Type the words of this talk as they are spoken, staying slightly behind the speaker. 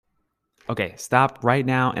Okay, stop right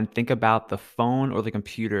now and think about the phone or the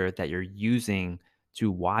computer that you're using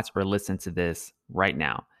to watch or listen to this right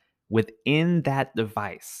now. Within that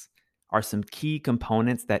device are some key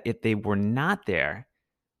components that, if they were not there,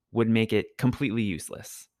 would make it completely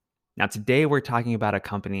useless. Now, today we're talking about a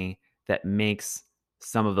company that makes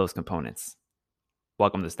some of those components.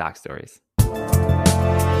 Welcome to Stock Stories.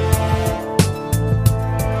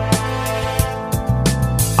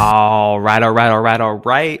 All right.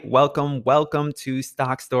 Welcome to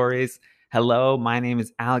Stock Stories. Hello, my name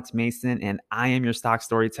is Alex Mason, and I am your stock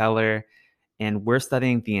storyteller. And we're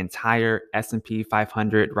studying the entire S&P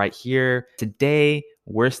 500 right here. Today,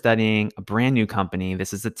 we're studying a brand new company.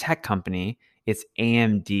 This is a tech company. It's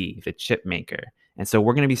AMD, the chip maker. And so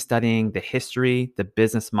we're going to be studying the history, the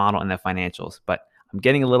business model, and the financials. But I'm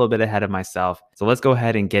getting a little bit ahead of myself. So let's go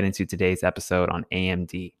ahead and get into today's episode on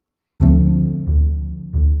AMD.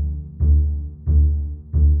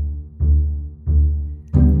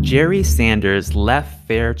 Jerry Sanders left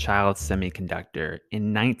Fairchild Semiconductor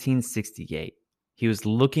in 1968. He was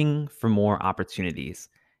looking for more opportunities,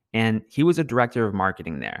 and he was a director of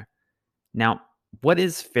marketing there. Now, what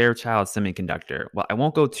is Fairchild Semiconductor? Well, I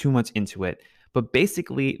won't go too much into it, but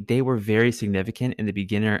basically, they were very significant in the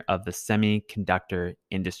beginning of the semiconductor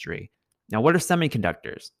industry. Now, what are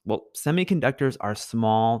semiconductors? Well, semiconductors are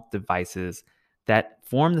small devices that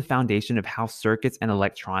form the foundation of how circuits and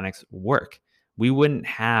electronics work. We wouldn't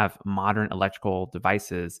have modern electrical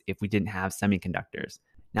devices if we didn't have semiconductors.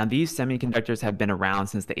 Now, these semiconductors have been around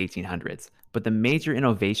since the 1800s, but the major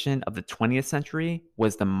innovation of the 20th century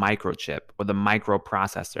was the microchip or the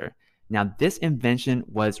microprocessor. Now, this invention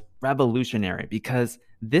was revolutionary because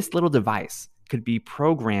this little device could be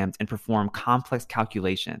programmed and perform complex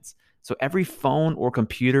calculations. So every phone or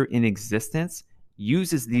computer in existence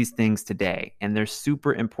uses these things today, and they're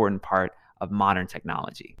super important part of modern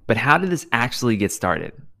technology. But how did this actually get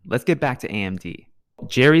started? Let's get back to AMD.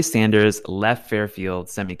 Jerry Sanders left Fairchild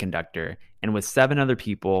Semiconductor, and with 7 other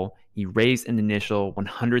people, he raised an initial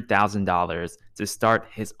 $100,000 to start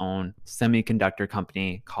his own semiconductor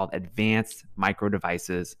company called Advanced Micro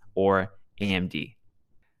Devices, or AMD.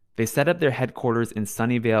 They set up their headquarters in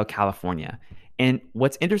Sunnyvale, California. And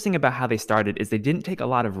what's interesting about how they started is they didn't take a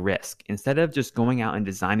lot of risk. Instead of just going out and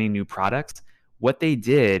designing new products, what they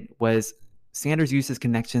did was Sanders used his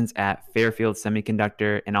connections at Fairchild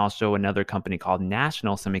Semiconductor and also another company called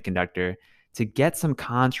National Semiconductor to get some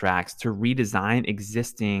contracts to redesign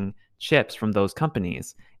existing chips from those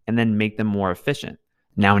companies and then make them more efficient.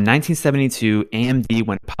 Now, in 1972, AMD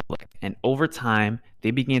went public, and over time,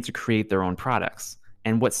 they began to create their own products.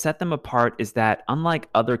 And what set them apart is that, unlike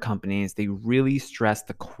other companies, they really stressed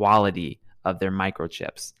the quality of their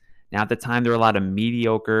microchips. Now, at the time, there were a lot of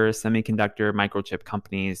mediocre semiconductor microchip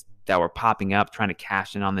companies that were popping up trying to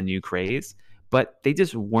cash in on the new craze, but they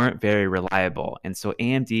just weren't very reliable. And so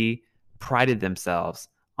AMD prided themselves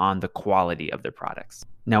on the quality of their products.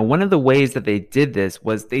 Now, one of the ways that they did this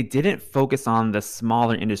was they didn't focus on the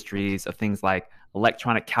smaller industries of things like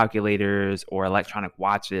electronic calculators or electronic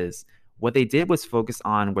watches. What they did was focus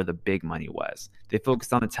on where the big money was. They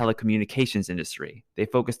focused on the telecommunications industry. They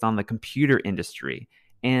focused on the computer industry.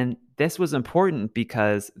 And this was important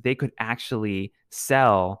because they could actually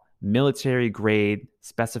sell military grade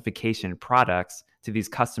specification products to these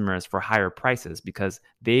customers for higher prices because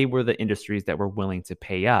they were the industries that were willing to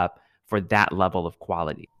pay up for that level of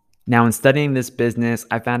quality. Now, in studying this business,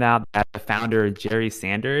 I found out that the founder, Jerry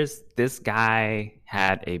Sanders, this guy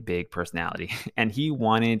had a big personality and he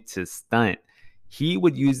wanted to stunt. He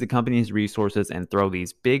would use the company's resources and throw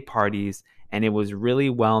these big parties, and it was really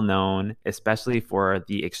well known, especially for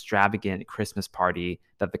the extravagant Christmas party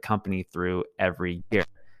that the company threw every year.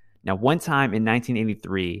 Now, one time in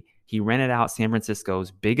 1983, he rented out San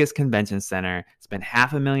Francisco's biggest convention center, spent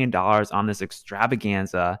 $500,000 on this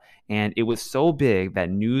extravaganza, and it was so big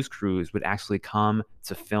that news crews would actually come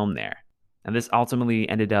to film there. And this ultimately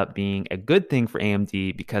ended up being a good thing for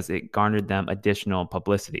AMD because it garnered them additional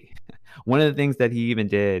publicity. One of the things that he even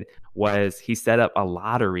did was he set up a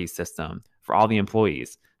lottery system for all the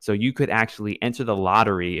employees. So you could actually enter the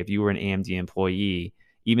lottery if you were an AMD employee,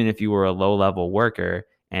 even if you were a low-level worker,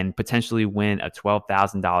 and potentially win a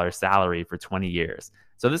 $12,000 salary for 20 years.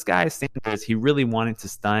 So this guy, Sanders, he really wanted to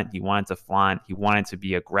stunt, he wanted to flaunt, he wanted to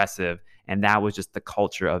be aggressive, and that was just the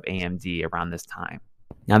culture of AMD around this time.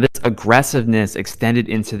 Now, this aggressiveness extended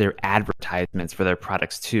into their advertisements for their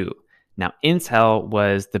products too. Now, Intel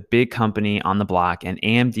was the big company on the block, and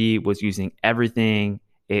AMD was using everything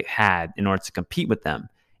it had in order to compete with them.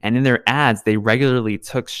 And in their ads, they regularly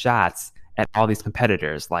took shots at all these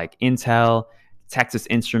competitors like Intel, Texas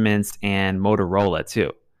Instruments, and Motorola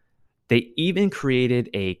too. They even created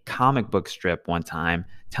a comic book strip one time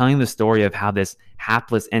telling the story of how this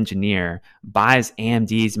hapless engineer buys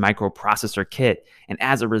AMD's microprocessor kit and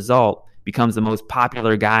as a result becomes the most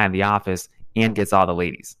popular guy in the office and gets all the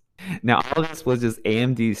ladies. Now, all of this was just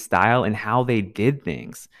AMD's style and how they did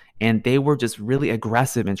things. And they were just really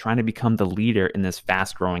aggressive in trying to become the leader in this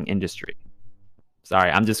fast growing industry.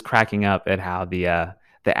 Sorry, I'm just cracking up at how the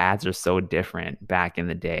ads are so different back in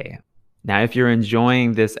the day. Now, if you're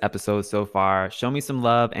enjoying this episode so far, show me some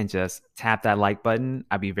love and just tap that like button.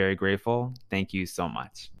 I'd be very grateful. Thank you so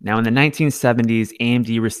much. Now, in the 1970s,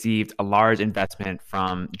 AMD received a large investment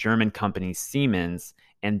from German company Siemens,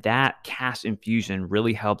 and that cash infusion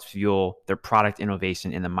really helped fuel their product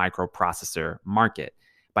innovation in the microprocessor market.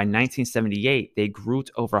 By 1978, they grew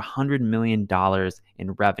to over $100 million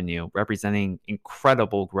in revenue, representing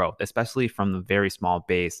incredible growth, especially from the very small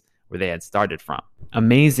base where they had started from.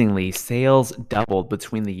 Amazingly, sales doubled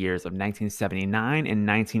between the years of 1979 and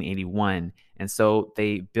 1981, and so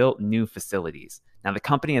they built new facilities. Now, the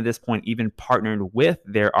company at this point even partnered with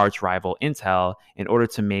their arch rival Intel in order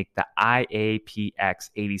to make the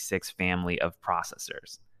IAPX86 family of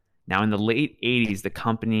processors. Now, in the late 80s, the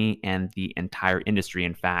company and the entire industry,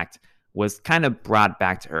 in fact, was kind of brought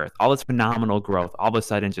back to earth. All this phenomenal growth all of a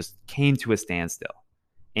sudden just came to a standstill.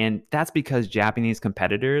 And that's because Japanese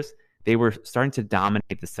competitors, they were starting to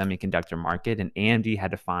dominate the semiconductor market, and AMD had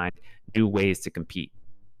to find new ways to compete.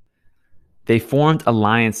 They formed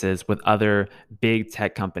alliances with other big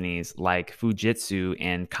tech companies like Fujitsu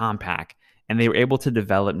and Compaq, and they were able to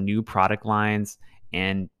develop new product lines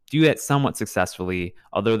and do that somewhat successfully,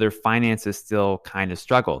 although their finances still kind of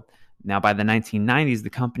struggled. Now, by the 1990s, the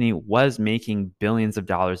company was making billions of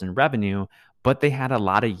dollars in revenue, but they had a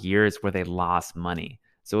lot of years where they lost money.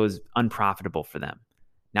 So it was unprofitable for them.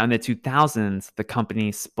 Now, in the 2000s, the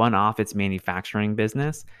company spun off its manufacturing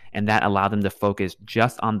business, and that allowed them to focus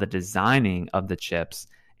just on the designing of the chips.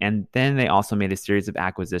 And then they also made a series of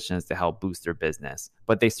acquisitions to help boost their business.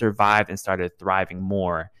 But they survived and started thriving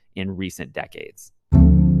more in recent decades.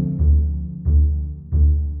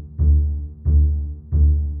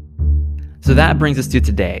 So that brings us to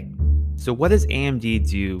today. So what does AMD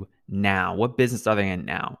do now? What business are they in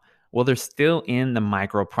now? Well, they're still in the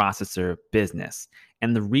microprocessor business.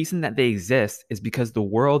 And the reason that they exist is because the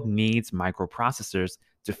world needs microprocessors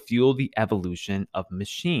to fuel the evolution of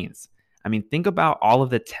machines. I mean, think about all of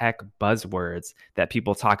the tech buzzwords that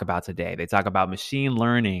people talk about today. They talk about machine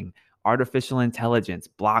learning, artificial intelligence,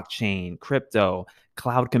 blockchain, crypto,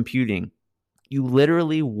 cloud computing. You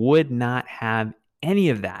literally would not have any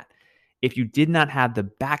of that if you did not have the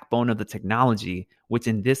backbone of the technology, which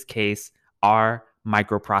in this case are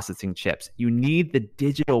microprocessing chips. You need the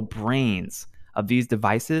digital brains of these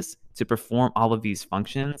devices to perform all of these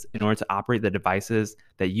functions in order to operate the devices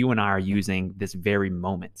that you and I are using this very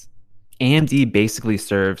moment. AMD basically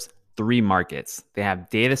serves three markets. They have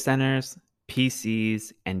data centers,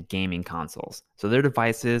 PCs, and gaming consoles. So their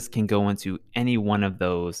devices can go into any one of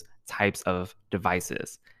those types of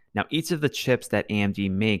devices. Now, each of the chips that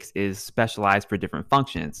AMD makes is specialized for different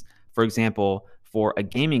functions. For example, for a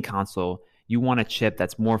gaming console, you want a chip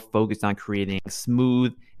that's more focused on creating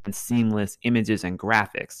smooth and seamless images and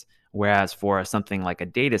graphics. Whereas for something like a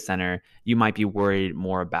data center, you might be worried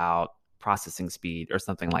more about processing speed or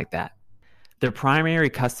something like that. Their primary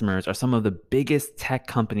customers are some of the biggest tech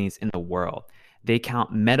companies in the world. They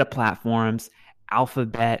count Meta Platforms,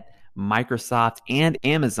 Alphabet, Microsoft, and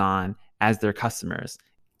Amazon as their customers.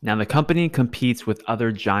 Now, the company competes with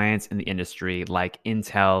other giants in the industry like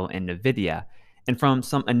Intel and NVIDIA. And from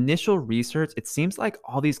some initial research, it seems like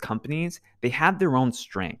all these companies, they have their own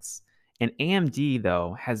strengths. And AMD,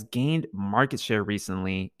 though, has gained market share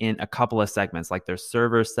recently in a couple of segments, like their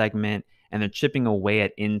server segment, and they're chipping away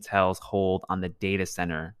at Intel's hold on the data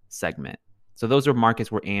center segment. So those are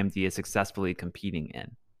markets where AMD is successfully competing in.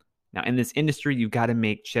 Now, in this industry, you've got to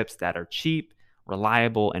make chips that are cheap,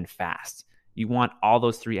 reliable, and fast. You want all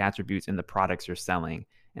those three attributes in the products you're selling.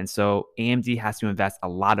 And so AMD has to invest a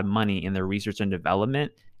lot of money in their research and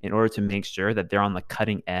development in order to make sure that they're on the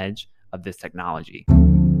cutting edge of this technology.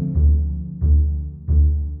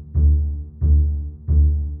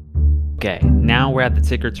 Okay, now we're at the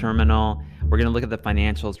ticker terminal. We're going to look at the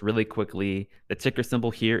financials really quickly. The ticker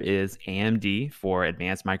symbol here is AMD for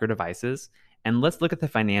Advanced Micro Devices. And let's look at the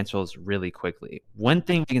financials really quickly. One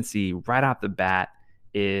thing we can see right off the bat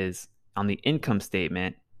is on the income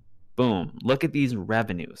statement, boom, look at these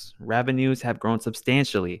revenues. Revenues have grown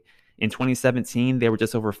substantially. In 2017, they were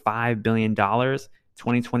just over $5 billion.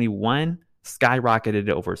 2021 skyrocketed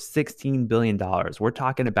to over $16 billion. We're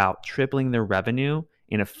talking about tripling their revenue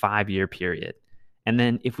in a 5-year period. And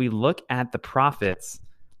then if we look at the profits,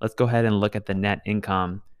 let's go ahead and look at the net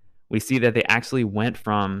income. We see that they actually went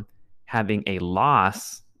from having a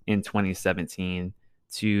loss in 2017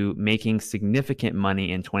 to making significant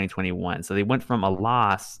money in 2021. So they went from a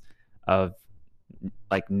loss of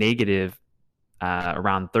like negative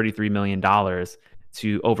around $33 million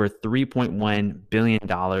to over $3.1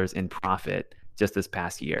 billion in profit just this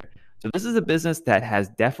past year. So this is a business that has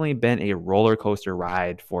definitely been a roller coaster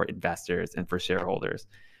ride for investors and for shareholders,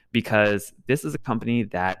 because this is a company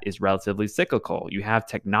that is relatively cyclical. You have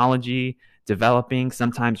technology developing.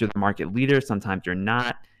 Sometimes you're the market leader, sometimes you're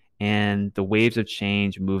not. And the waves of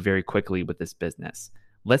change move very quickly with this business.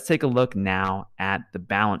 Let's take a look now at the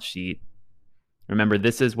balance sheet. Remember,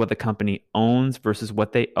 this is what the company owns versus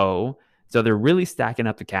what they owe. So they're really stacking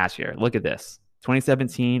up the cash here. Look at this.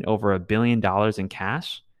 2017, over $1 billion in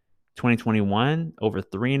cash. 2021, over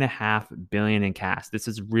 $3.5 billion in cash. This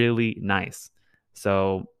is really nice.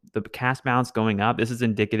 So the cash balance going up, this is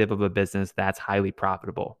indicative of a business that's highly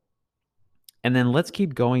profitable. And then let's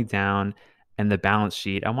keep going down in the balance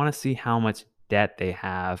sheet. I want to see how much debt they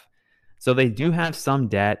have. So they do have some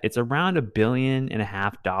debt. It's around $1.5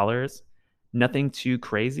 billion. Nothing too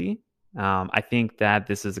crazy. I think that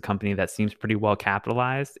this is a company that seems pretty well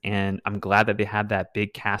capitalized, and I'm glad that they have that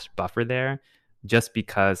big cash buffer there, just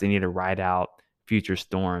because they need to ride out future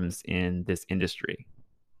storms in this industry.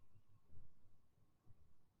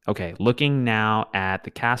 Okay, looking now at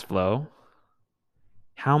the cash flow,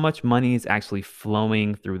 how much money is actually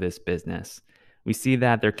flowing through this business? We see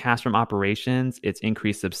that their cash from operations, it's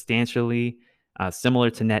increased substantially, similar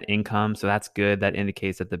to net income. So that's good. That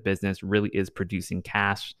indicates that the business really is producing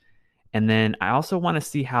cash. And then I also want to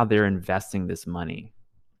see how they're investing this money.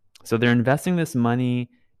 So they're investing this money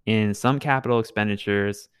in some capital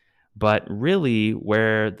expenditures, but really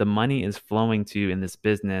where the money is flowing to in this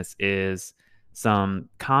business is some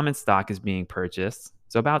common stock is being purchased.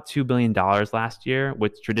 So about $2 billion last year,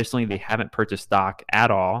 which traditionally they haven't purchased stock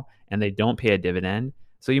at all, and they don't pay a dividend.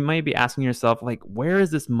 So you might be asking yourself, like, where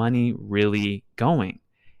is this money really going?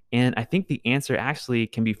 And I think the answer actually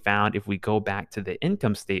can be found if we go back to the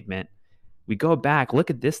income statement. We go back, look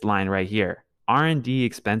at this line right here, R&D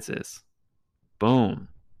expenses. Boom.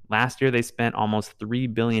 Last year they spent almost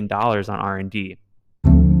 $3 billion on R&D.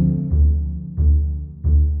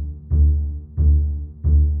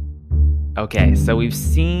 Okay, so we've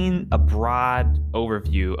seen a broad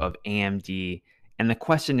overview of AMD, and the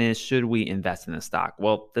question is, should we invest in the stock?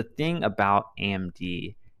 Well, the thing about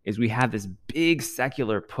AMD is we have this big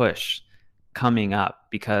secular push coming up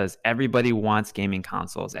because everybody wants gaming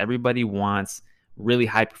consoles. Everybody wants really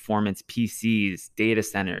high performance PCs, data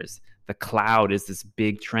centers. The cloud is this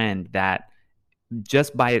big trend that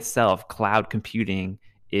just by itself, cloud computing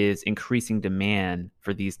is increasing demand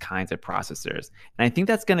for these kinds of processors. And I think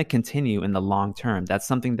that's going to continue in the long term. That's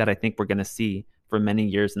something that I think we're going to see for many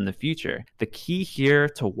years in the future. The key here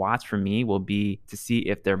to watch for me will be to see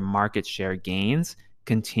if their market share gains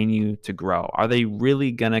continue to grow. Are they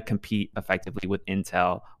really going to compete effectively with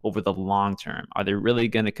Intel over the long term? Are they really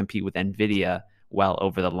going to compete with NVIDIA well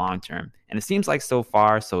over the long term? And it seems like so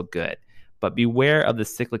far, so good. But beware of the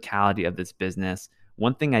cyclicality of this business.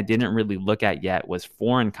 One thing I didn't really look at yet was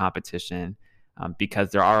foreign competition, because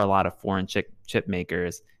there are a lot of foreign chip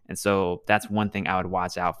makers. And so that's one thing I would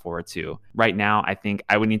watch out for too. Right now, I think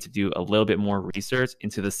I would need to do a little bit more research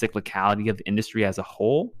into the cyclicality of the industry as a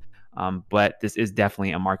whole. But this is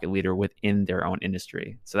definitely a market leader within their own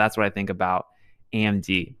industry. So that's what I think about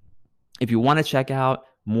AMD. If you want to check out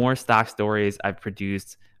more stock stories, I've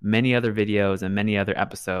produced many other videos and many other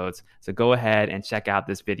episodes. So go ahead and check out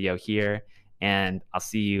this video here, and I'll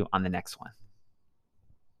see you on the next one.